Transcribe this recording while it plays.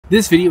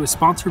This video is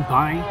sponsored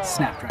by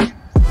Snapdragon.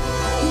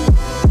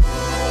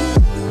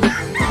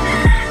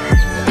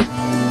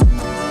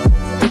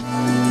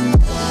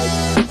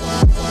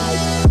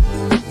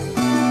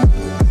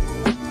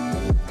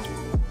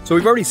 So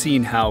we've already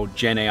seen how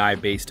Gen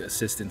AI-based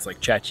assistants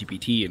like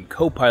ChatGPT and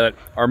Copilot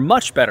are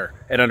much better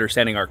at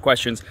understanding our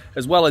questions,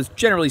 as well as,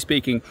 generally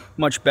speaking,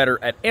 much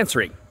better at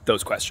answering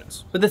those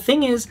questions. But the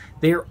thing is,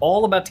 they're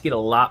all about to get a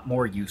lot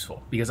more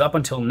useful, because up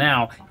until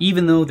now,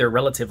 even though they're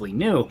relatively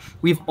new,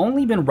 we've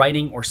only been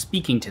writing or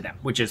speaking to them,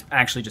 which is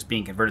actually just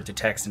being converted to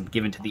text and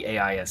given to the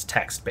AI as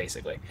text,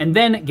 basically. And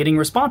then getting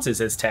responses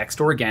as text,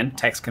 or again,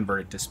 text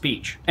converted to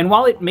speech. And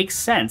while it makes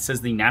sense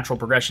as the natural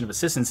progression of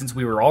assistants, since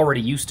we were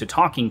already used to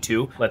talking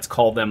to, let's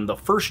call them the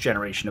first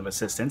generation of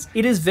assistants,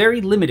 it is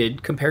very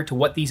limited compared to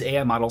what these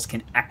AI models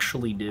can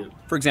actually do.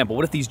 For example,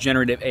 what if these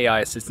generative AI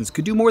assistants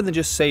could do more than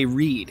just say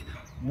read?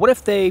 What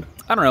if they,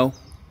 I don't know,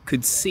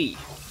 could see?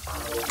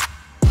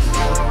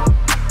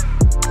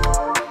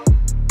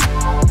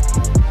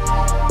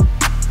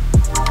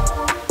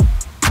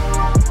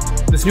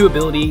 This new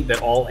ability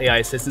that all AI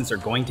assistants are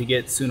going to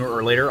get sooner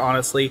or later,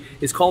 honestly,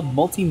 is called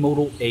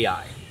multimodal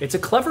AI. It's a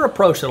clever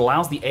approach that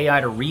allows the AI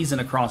to reason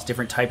across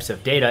different types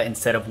of data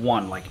instead of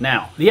one, like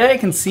now. The AI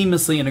can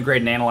seamlessly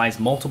integrate and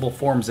analyze multiple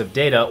forms of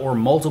data or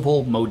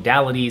multiple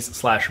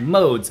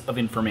modalities/modes of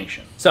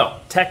information. So,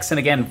 text and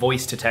again,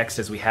 voice to text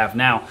as we have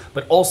now,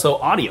 but also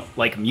audio,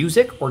 like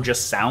music or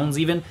just sounds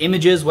even,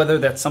 images, whether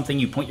that's something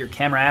you point your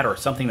camera at or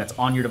something that's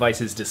on your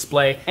device's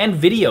display, and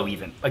video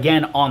even,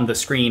 again, on the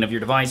screen of your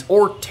device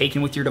or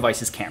taken with your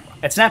device's camera.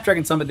 At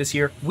Snapdragon Summit this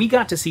year, we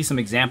got to see some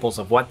examples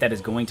of what that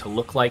is going to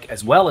look like,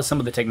 as well as some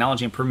of the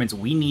technology improvements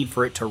we need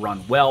for it to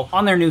run well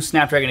on their new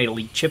Snapdragon 8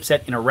 Elite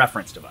chipset in a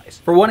reference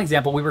device. For one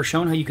example, we were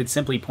shown how you could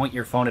simply point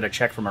your phone at a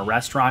check from a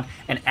restaurant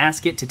and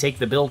ask it to take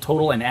the bill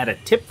total and add a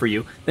tip for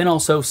you, then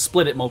also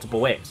split it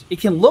multiple ways. It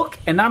can look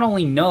and not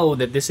only know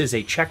that this is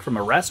a check from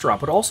a restaurant,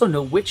 but also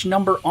know which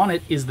number on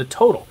it is the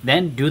total,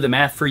 then do the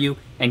math for you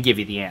and give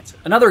you the answer.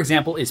 Another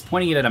example is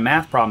pointing it at a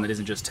math problem that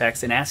isn't just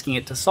text and asking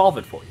it to solve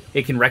it for you.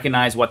 It can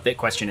recognize what the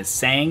question is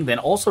saying, then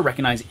also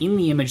recognize in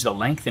the image the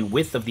length and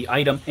width of the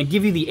item and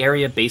give you the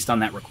area based on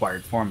that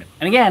required formula.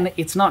 And again,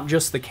 it's not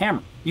just the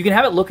camera. You can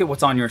have it look at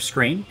what's on your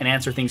screen and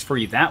answer things for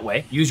you that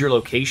way. Use your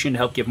location to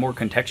help give more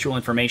contextual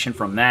information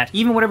from that,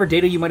 even whatever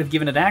data you might have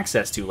given it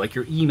access to, like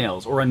your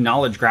emails or a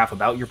knowledge graph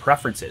about your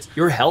preferences,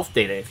 your health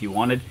data if you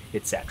wanted,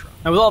 etc.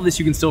 Now with all of this,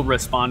 you can still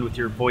respond with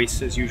your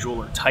voice as usual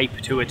or type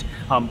to it.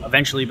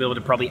 Eventually be able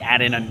to probably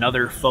add in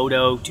another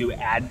photo to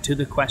add to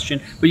the question.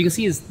 But you can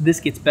see as this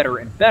gets better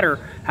and better,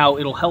 how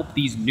it'll help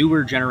these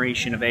newer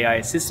generation of AI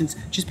assistants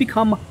just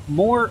become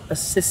more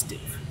assistive.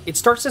 It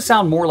starts to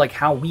sound more like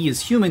how we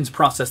as humans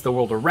process the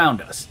world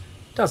around us,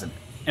 doesn't it?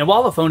 And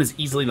while the phone is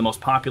easily the most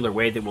popular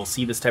way that we'll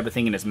see this type of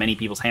thing in as many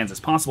people's hands as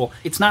possible,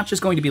 it's not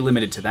just going to be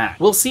limited to that.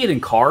 We'll see it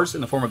in cars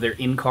in the form of their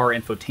in-car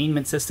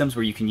infotainment systems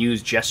where you can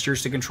use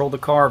gestures to control the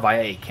car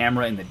via a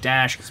camera in the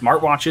dash.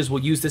 Smartwatches will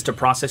use this to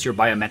process your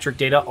biometric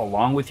data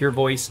along with your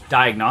voice,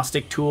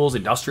 diagnostic tools,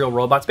 industrial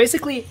robots,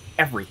 basically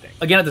everything.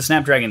 Again, at the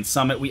Snapdragon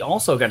Summit, we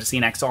also got to see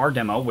an XR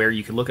demo where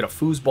you could look at a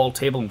foosball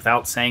table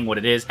without saying what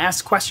it is,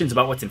 ask questions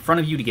about what's in front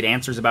of you to get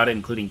answers about it,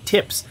 including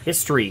tips,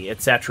 history,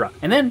 etc.,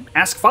 and then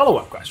ask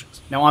follow-up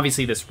questions. Now,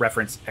 obviously, this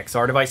reference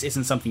XR device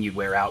isn't something you'd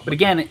wear out, but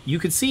again, you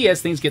could see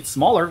as things get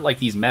smaller, like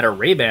these Meta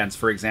Ray-Bans,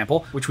 for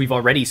example, which we've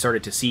already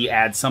started to see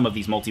add some of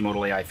these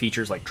multimodal AI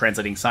features like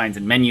translating signs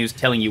and menus,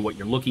 telling you what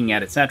you're looking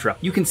at, etc.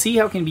 You can see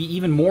how it can be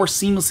even more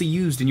seamlessly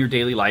used in your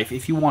daily life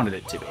if you wanted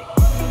it to be.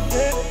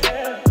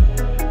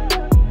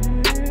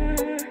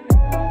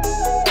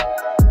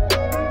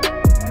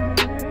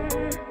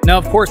 Now,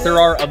 of course, there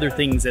are other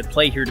things at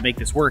play here to make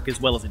this work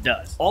as well as it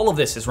does. All of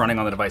this is running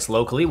on the device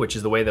locally, which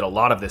is the way that a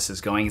lot of this is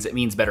going, as it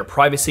means better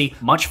privacy,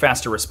 much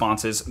faster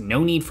responses,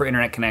 no need for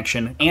internet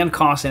connection, and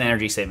cost and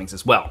energy savings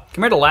as well.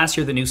 Compared to last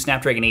year, the new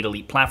Snapdragon 8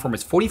 Elite platform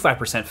is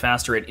 45%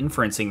 faster at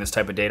inferencing this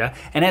type of data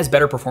and has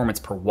better performance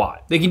per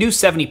watt. They can do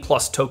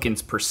 70+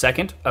 tokens per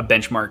second, a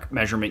benchmark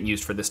measurement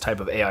used for this type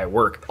of AI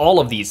work. All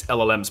of these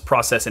LLMs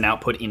process and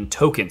output in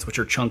tokens, which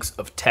are chunks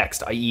of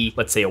text, i.e.,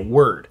 let's say a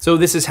word. So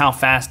this is how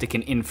fast it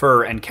can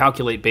infer and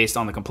calculate based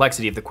on the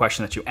complexity of the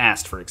question that you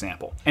asked, for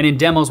example. And in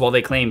demos, while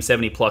they claim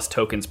 70+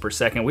 tokens per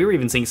second, we were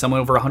even seeing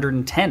someone over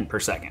 110 per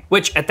second,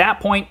 which at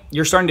that point,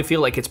 you're starting to feel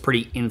like it's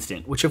pretty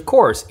instant, which of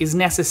course is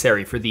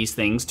necessary for these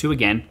things to,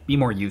 again, be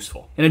more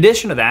useful. In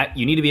addition to that,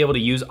 you need to be able to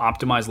use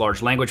optimized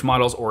large language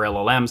models or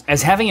LLMs,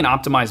 as having an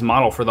optimized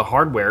model for the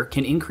hardware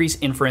can increase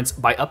inference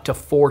by up to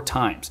 4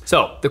 times.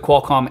 So the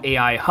Qualcomm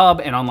AI Hub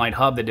and Online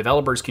Hub that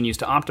developers can use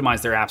to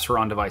optimize their apps for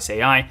on-device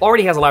AI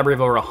already has a library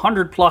of over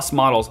 100+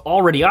 models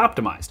already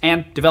optimized,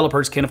 and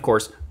developers can, of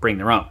course, bring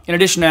their own. In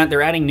addition to that,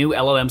 they're adding new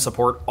LLM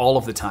support all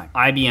of the time.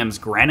 IBM's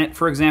Granite,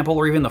 for example,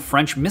 or even the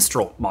French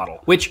Mistral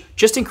model, which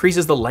just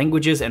increases the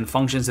languages and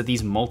functions that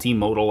these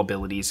multimodal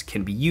abilities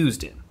can be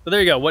used in. So there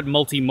you go, what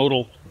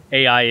multimodal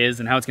AI is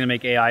and how it's going to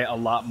make AI a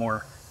lot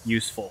more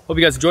useful. Hope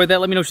you guys enjoyed that.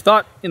 Let me know what you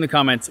thought in the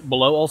comments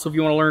below. Also, if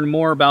you want to learn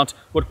more about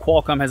what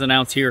Qualcomm has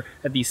announced here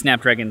at the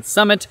Snapdragon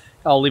Summit,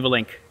 I'll leave a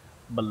link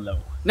below.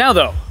 Now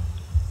though,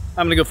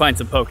 I'm gonna go find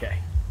some poke.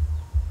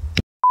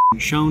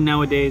 Shown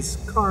nowadays,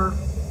 car.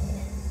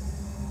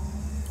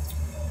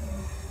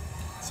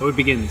 So it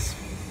begins.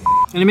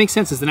 And it makes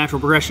sense as the natural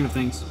progression of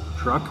things.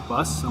 Truck,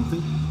 bus,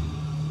 something.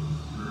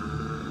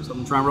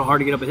 Something trying real hard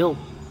to get up a hill.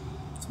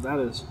 That's what that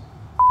is.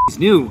 These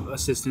new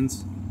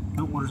assistants,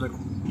 no motorcycle.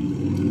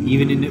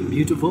 Even in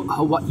beautiful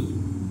Hawaii.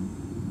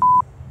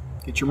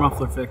 Get your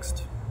muffler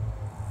fixed.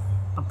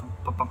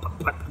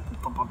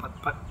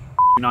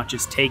 Do not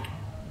just take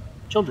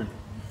children.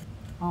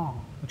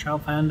 Oh, the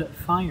child found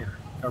fire.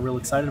 Got real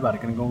excited about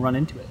it, gonna go run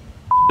into it.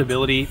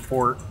 Ability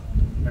for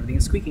everything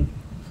is squeaking.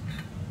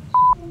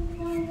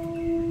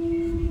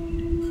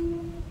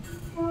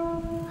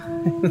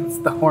 It's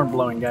the horn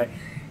blowing guy.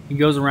 He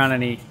goes around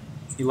and he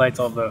lights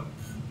all the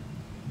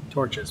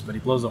torches, but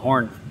he blows the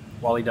horn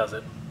while he does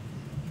it.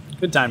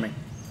 Good timing.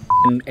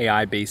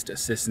 AI-based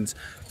assistants.